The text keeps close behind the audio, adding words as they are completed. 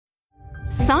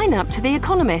Sign up to The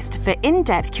Economist for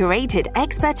in-depth curated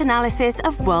expert analysis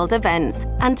of world events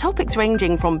and topics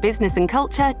ranging from business and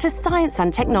culture to science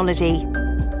and technology.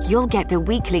 You'll get the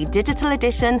weekly digital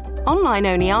edition,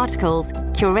 online-only articles,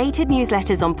 curated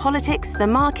newsletters on politics, the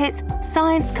markets,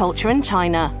 science, culture and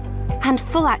China, and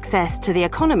full access to The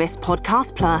Economist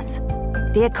Podcast Plus.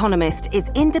 The Economist is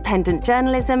independent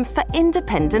journalism for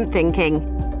independent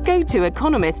thinking. Go to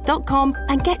economist.com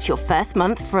and get your first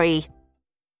month free.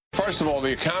 First of all,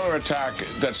 the counterattack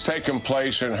that's taken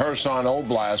place in Kherson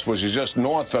Oblast, which is just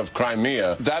north of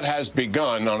Crimea, that has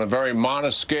begun on a very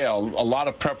modest scale. A lot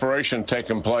of preparation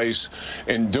taking place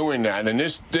in doing that. And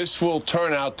this will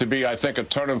turn out to be, I think, a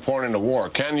turning point in the war.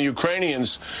 Can the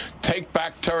Ukrainians take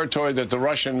back territory that the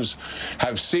Russians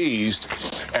have seized?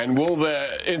 And will the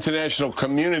international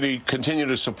community continue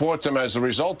to support them as a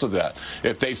result of that?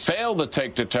 If they fail to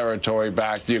take the territory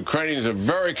back, the Ukrainians are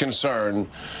very concerned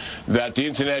that the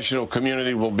international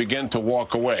community will begin to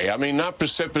walk away. I mean, not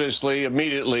precipitously,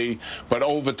 immediately, but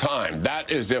over time. That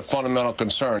is their fundamental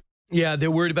concern. Yeah, they're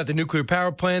worried about the nuclear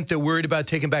power plant. They're worried about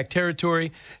taking back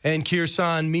territory. And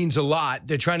Kherson means a lot.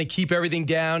 They're trying to keep everything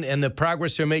down, and the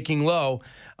progress they're making low.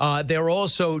 They're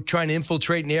also trying to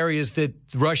infiltrate in areas that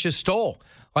Russia stole,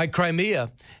 like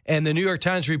Crimea. And the New York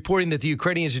Times reporting that the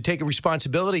Ukrainians are taking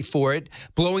responsibility for it,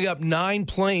 blowing up 9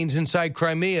 planes inside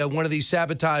Crimea, one of these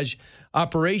sabotage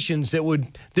operations that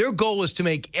would, their goal is to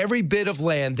make every bit of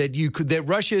land that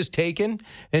Russia has taken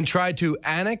and try to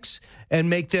annex and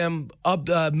make them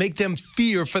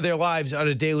fear for their lives on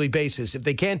a daily basis. If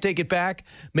they can't take it back,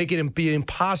 make it be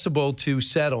impossible to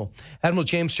settle. Admiral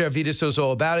James Stavridis knows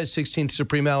all about it, 16th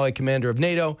Supreme Allied Commander of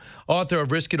NATO, author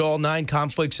of Risk It All, 9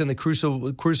 Conflicts in the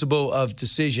Crucible of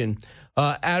Decision.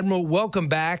 Admiral, welcome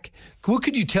back. What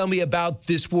could you tell me about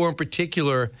this war in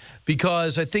particular?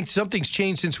 Because I think something's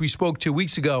changed since we spoke 2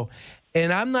 weeks ago,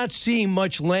 and I'm not seeing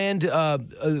much land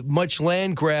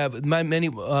grab,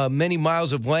 many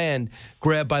miles of land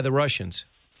grabbed by the Russians.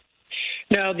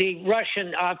 No, the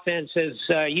Russian offense, as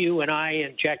you and I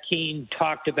and Jack Keane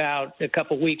talked about a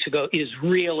couple weeks ago, is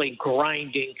really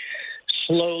grinding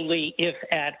slowly, if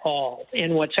at all.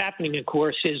 And what's happening, of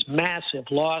course, is massive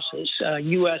losses.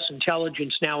 U.S.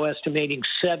 intelligence now estimating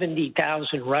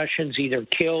 70,000 Russians either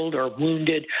killed or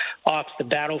wounded off the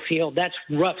battlefield. That's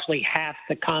roughly half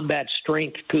the combat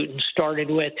strength Putin started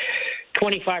with.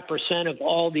 25% of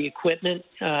all the equipment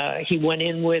he went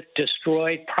in with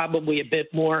destroyed, probably a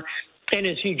bit more. And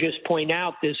as you just point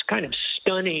out, this kind of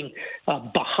stunning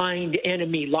behind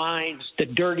enemy lines, the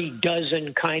dirty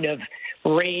dozen kind of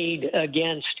raid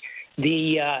against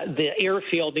the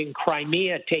airfield in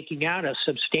Crimea, taking out a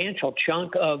substantial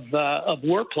chunk of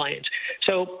warplanes.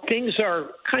 So things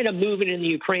are kind of moving in the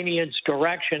Ukrainians'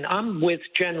 direction. I'm with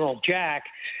General Jack.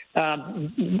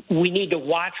 We need to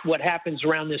watch what happens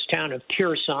around this town of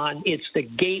Kherson. It's the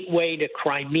gateway to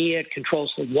Crimea. It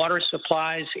controls the water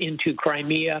supplies into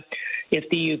Crimea. If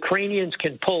the Ukrainians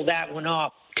can pull that one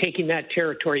off, taking that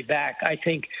territory back, I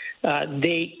think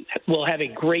they will have a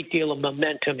great deal of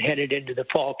momentum headed into the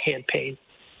fall campaign.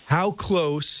 How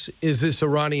close is this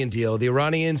Iranian deal? The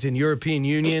Iranians and European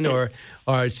Union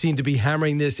are seen to be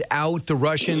hammering this out. The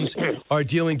Russians are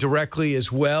dealing directly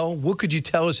as well. What could you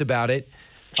tell us about it,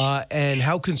 and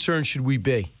how concerned should we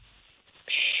be?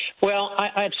 Well,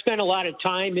 I've spent a lot of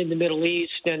time in the Middle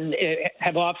East and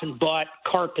have often bought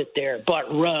carpet there, bought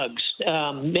rugs,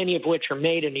 many of which are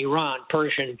made in Iran,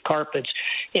 Persian carpets.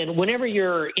 And whenever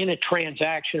you're in a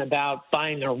transaction about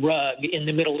buying a rug in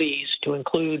the Middle East, to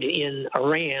include in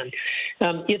Iran,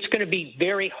 it's going to be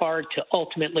very hard to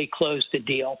ultimately close the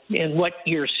deal. And what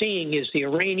you're seeing is the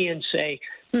Iranians say,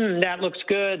 that looks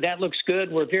good. That looks good.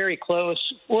 We're very close.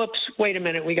 Whoops, wait a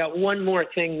minute. We got one more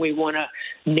thing we want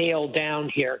to nail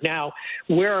down here. Now,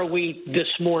 where are we this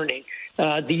morning?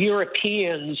 The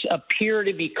Europeans appear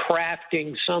to be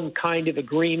crafting some kind of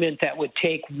agreement that would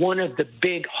take one of the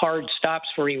big hard stops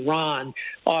for Iran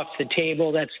off the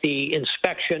table. That's the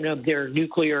inspection of their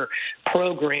nuclear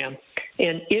program.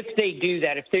 And if they do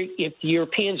that, if the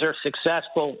Europeans are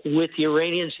successful with the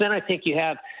Iranians, then I think you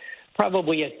have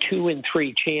probably a 2 in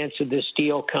 3 chance of this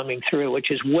deal coming through, which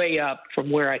is way up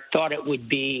from where I thought it would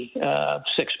be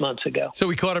 6 months ago. So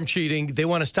we caught them cheating. They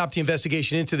want to stop the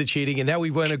investigation into the cheating, and now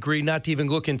we want to agree not to even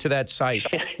look into that site.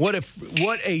 What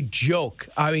a joke.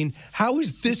 I mean, how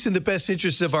is this in the best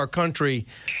interest of our country?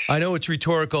 I know it's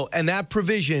rhetorical. And that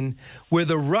provision where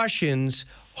the Russians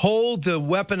hold the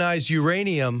weaponized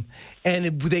uranium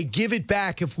and they give it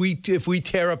back if we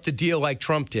tear up the deal like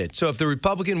Trump did. So if the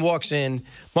Republican walks in,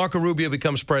 Marco Rubio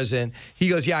becomes president, he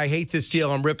goes, yeah, I hate this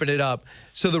deal, I'm ripping it up.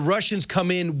 So the Russians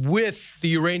come in with the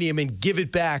uranium and give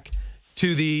it back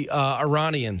to the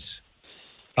Iranians.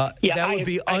 That would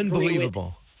be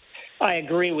unbelievable. I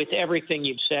agree with everything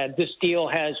you've said. This deal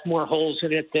has more holes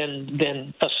in it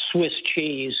than a Swiss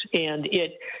cheese, and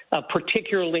it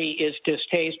particularly is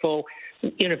distasteful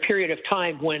in a period of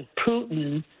time when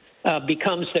Putin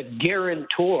becomes the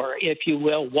guarantor, if you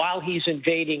will, while he's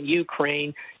invading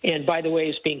Ukraine, and by the way,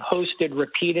 is being hosted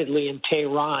repeatedly in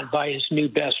Tehran by his new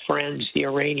best friends, the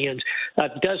Iranians.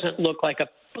 Doesn't look like a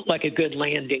good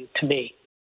landing to me.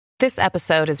 This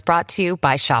episode is brought to you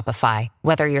by Shopify.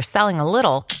 Whether you're selling a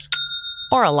little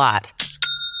or a lot,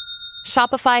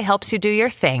 Shopify helps you do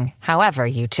your thing, however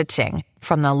you cha-ching.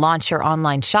 From the launch your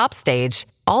online shop stage,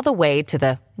 all the way to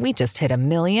the we just hit 1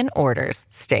 million orders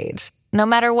stage. No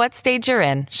matter what stage you're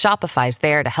in, Shopify's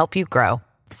there to help you grow.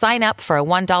 Sign up for a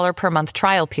 $1 per month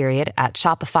trial period at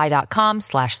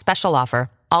shopify.com/special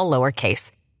offer, all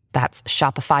lowercase. That's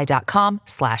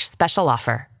shopify.com/special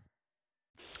offer.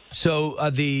 So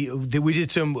we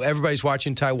did everybody's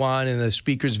watching Taiwan and the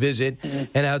speaker's visit,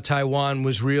 and how Taiwan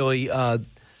was really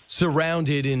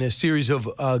surrounded in a series of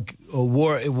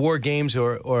war games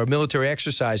or military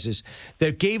exercises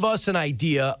that gave us an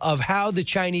idea of how the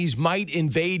Chinese might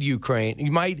invade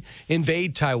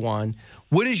Taiwan.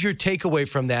 What is your takeaway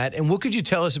from that? And what could you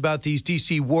tell us about these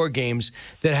D.C. war games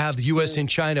that have the U.S. and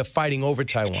China fighting over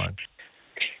Taiwan?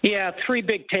 Yeah, 3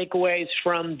 big takeaways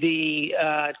from the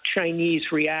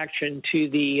Chinese reaction to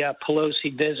the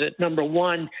Pelosi visit. Number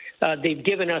one, they've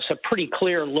given us a pretty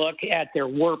clear look at their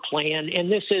war plan,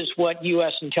 and this is what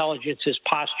U.S. intelligence has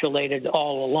postulated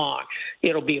all along.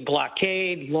 It'll be a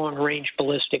blockade, long-range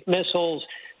ballistic missiles.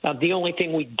 The only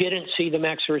thing we didn't see them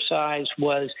exercise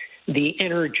was the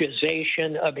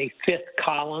energization of a 5th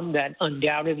column that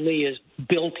undoubtedly is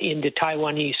built into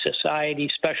Taiwanese society,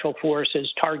 special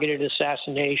forces, targeted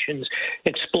assassinations,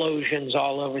 explosions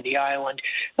all over the island.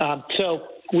 So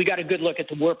we got a good look at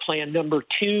the war plan. Number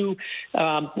 2,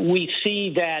 we see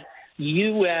that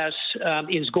U.S.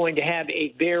 Is going to have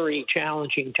a very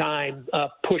challenging time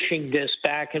pushing this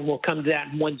back, and we'll come to that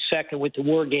in 1 second with the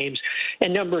war games.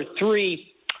 And number 3,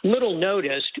 little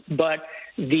noticed, but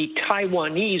the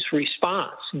Taiwanese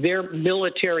response, their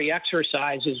military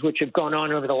exercises, which have gone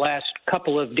on over the last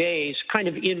couple of days, kind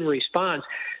of in response,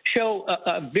 show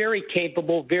a very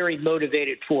capable, very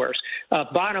motivated force.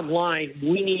 Bottom line,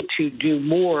 we need to do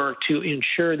more to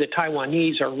ensure the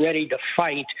Taiwanese are ready to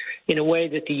fight in a way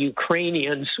that the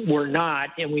Ukrainians were not,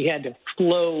 and we had to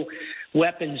flow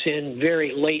weapons in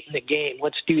very late in the game.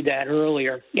 Let's do that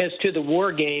earlier. As to the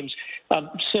war games,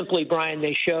 simply, Brian,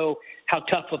 they show how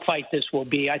tough a fight this will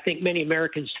be. I think many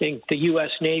Americans think the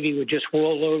U.S. Navy would just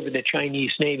roll over the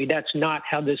Chinese Navy. That's not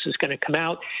how this is going to come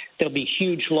out. There'll be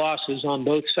huge losses on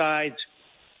both sides.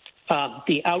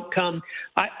 The outcome,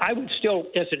 I would still,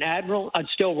 as an admiral, I'd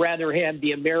still rather have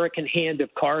the American hand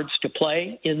of cards to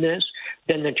play in this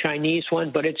than the Chinese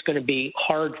one, but it's going to be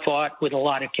hard fought with a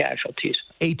lot of casualties.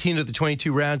 18 of the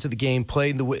 22 rounds of the game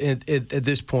played at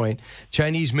this point.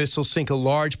 Chinese missiles sink a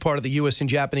large part of the U.S. and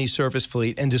Japanese surface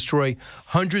fleet and destroy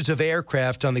hundreds of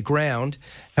aircraft on the ground.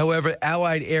 However,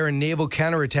 Allied air and naval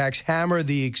counterattacks hammer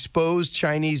the exposed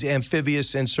Chinese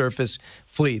amphibious and surface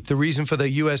fleet. The reason for the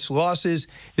U.S. losses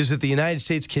is that the United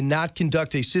States cannot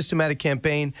conduct a systematic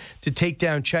campaign to take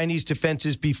down Chinese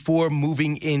defenses before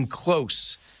moving in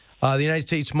close. The United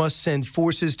States must send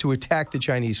forces to attack the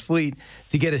Chinese fleet.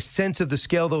 To get a sense of the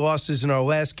scale of the losses in our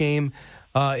last game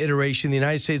iteration, the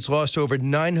United States lost over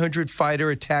 900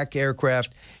 fighter attack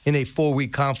aircraft in a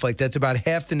 4-week conflict. That's about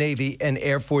half the Navy and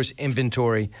Air Force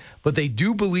inventory. But they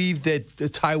do believe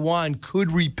that Taiwan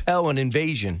could repel an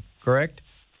invasion, correct?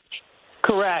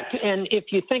 Correct. And if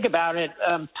you think about it,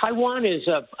 Taiwan is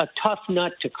a tough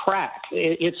nut to crack.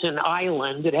 It's an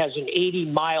island. It has an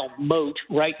 80-mile moat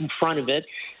right in front of it.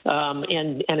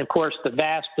 And of course, the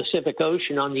vast Pacific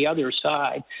Ocean on the other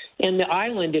side. And the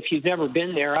island, if you've never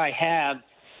been there, I have,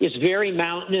 is very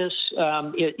mountainous.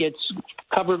 It's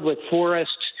covered with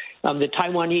forests. The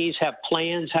Taiwanese have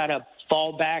plans how to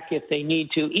fall back if they need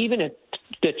to. Even if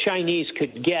the Chinese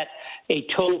could get a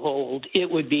toehold, it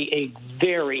would be a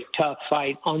very tough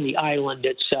fight on the island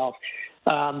itself.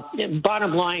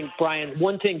 Bottom line, Brian,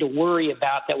 one thing to worry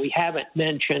about that we haven't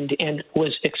mentioned and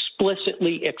was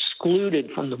explicitly excluded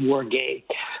from the war game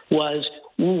was,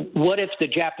 what if the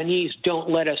Japanese don't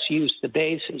let us use the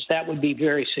bases? That would be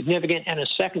very significant. And a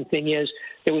second thing is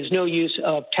there was no use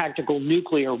of tactical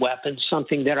nuclear weapons,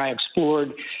 something that I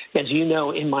explored, as you know,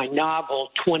 in my novel,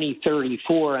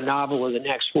 2034, A Novel of the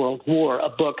Next World War, a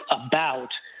book about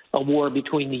a war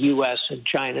between the U.S. and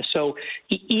China. So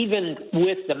even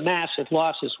with the massive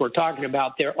losses we're talking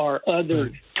about, there are other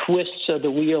twists of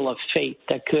the wheel of fate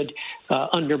that could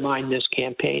undermine this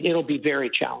campaign. It'll be very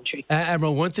challenging.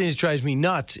 Admiral, one thing that drives me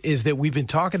nuts is that we've been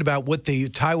talking about what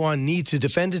Taiwan needs to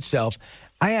defend itself.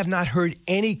 I have not heard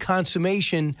any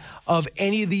consummation of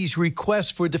any of these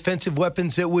requests for defensive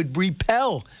weapons that would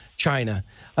repel China.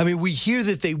 I mean, we hear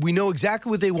that we know exactly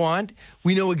what they want.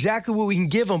 We know exactly what we can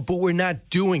give them, but we're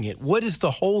not doing it. What is the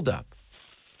holdup?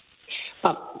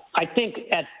 I think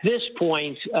at this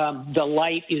point, the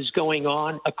light is going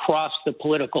on across the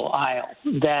political aisle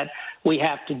that we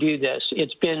have to do this.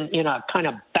 It's been in a kind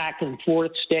of back and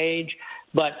forth stage.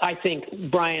 But I think,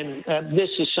 Brian, this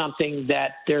is something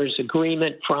that there's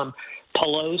agreement from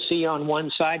Pelosi on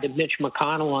one side to Mitch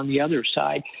McConnell on the other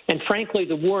side. And frankly,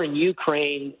 the war in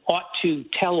Ukraine ought to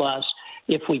tell us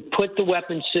if we put the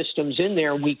weapon systems in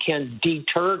there, we can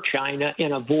deter China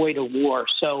and avoid a war.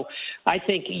 So I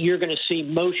think you're going to see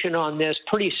motion on this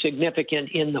pretty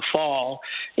significant in the fall.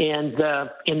 And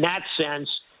in that sense,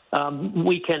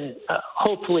 we can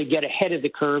hopefully get ahead of the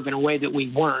curve in a way that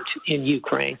we weren't in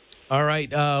Ukraine. All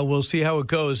right, we'll see how it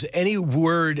goes. Any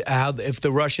word if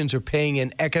the Russians are paying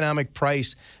an economic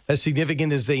price as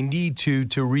significant as they need to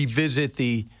revisit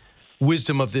the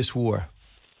wisdom of this war?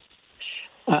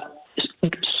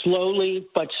 Slowly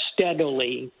but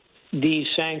steadily, these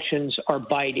sanctions are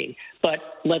biting. But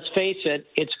let's face it,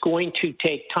 it's going to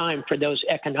take time for those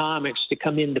economics to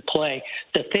come into play.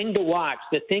 The thing to watch,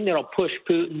 the thing that'll push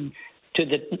Putin to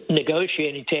the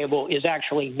negotiating table is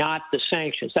actually not the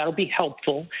sanctions. That'll be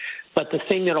helpful. But the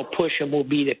thing that'll push him will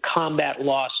be the combat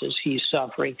losses he's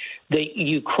suffering. The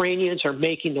Ukrainians are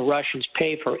making the Russians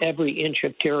pay for every inch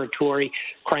of territory.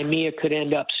 Crimea could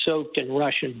end up soaked in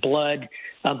Russian blood.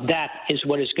 That is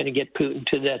what is going to get Putin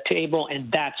to the table,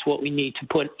 and that's what we need to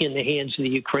put in the hands of the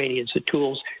Ukrainians, the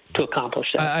tools to accomplish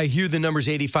that. I hear the number's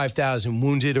 85,000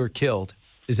 wounded or killed.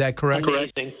 Is that correct?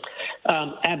 Amazing.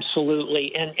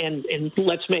 Absolutely. And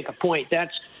let's make a point.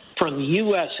 That's from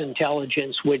U.S.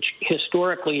 intelligence, which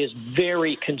historically is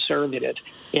very conservative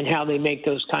in how they make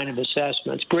those kind of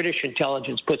assessments. British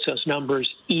intelligence puts those numbers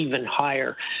even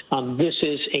higher. This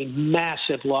is a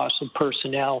massive loss of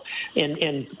personnel.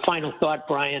 And final thought,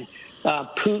 Brian,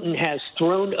 Putin has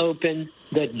thrown open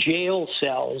the jail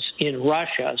cells in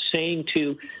Russia, saying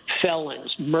to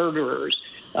felons, murderers,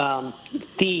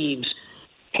 thieves,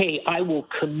 hey, I will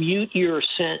commute your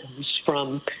sentence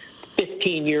from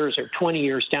 15 years or 20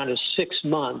 years down to 6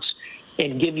 months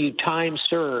and give you time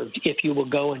served if you will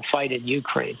go and fight in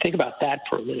Ukraine. Think about that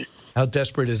for a minute. How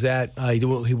desperate is that? He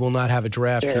will not have a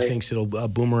draft. He thinks it'll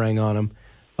boomerang on him.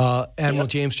 Admiral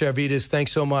James Stavridis,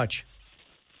 thanks so much.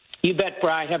 You bet,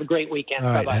 Brian. Have a great weekend.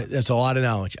 All right. Bye-bye. That's a lot of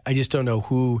knowledge. I just don't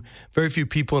know very few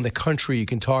people in the country you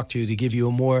can talk to give you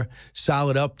a more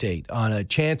solid update on a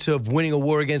chance of winning a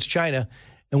war against China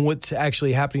and what's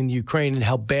actually happening in Ukraine and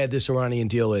how bad this Iranian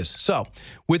deal is. So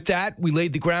with that, we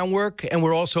laid the groundwork, and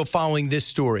we're also following this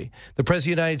story. The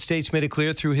President of the United States made it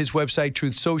clear through his website,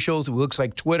 Truth Social, it looks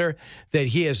like Twitter, that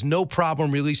he has no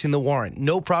problem releasing the warrant,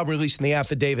 no problem releasing the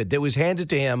affidavit that was handed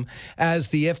to him as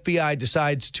the FBI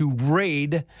decides to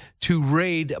raid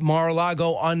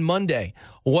Mar-a-Lago on Monday.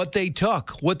 What they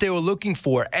took, what they were looking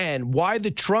for, and why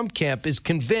the Trump camp is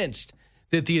convinced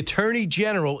that the Attorney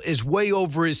General is way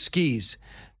over his skis.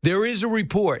 There is a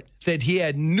report that he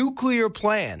had nuclear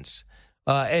plans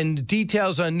and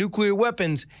details on nuclear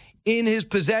weapons in his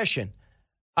possession.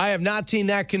 I have not seen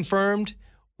that confirmed.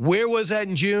 Where was that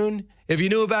in June? If you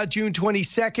knew about June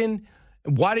 22nd,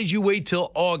 why did you wait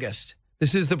till August?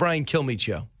 This is the Brian Kilmeade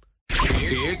Show.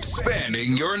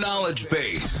 Expanding your knowledge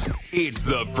base. It's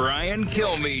the Brian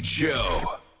Kilmeade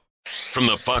Show. From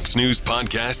the Fox News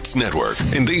Podcasts Network.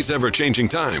 In these ever-changing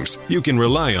times, you can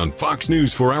rely on Fox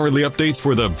News for hourly updates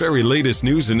for the very latest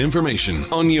news and information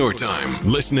on your time.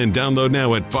 Listen and download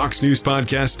now at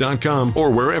foxnewspodcast.com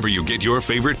or wherever you get your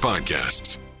favorite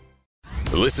podcasts.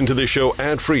 Listen to the show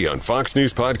ad-free on Fox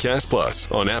News Podcast Plus,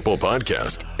 on Apple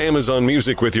Podcast, Amazon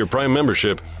Music with your Prime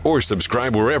membership, or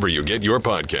subscribe wherever you get your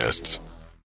podcasts.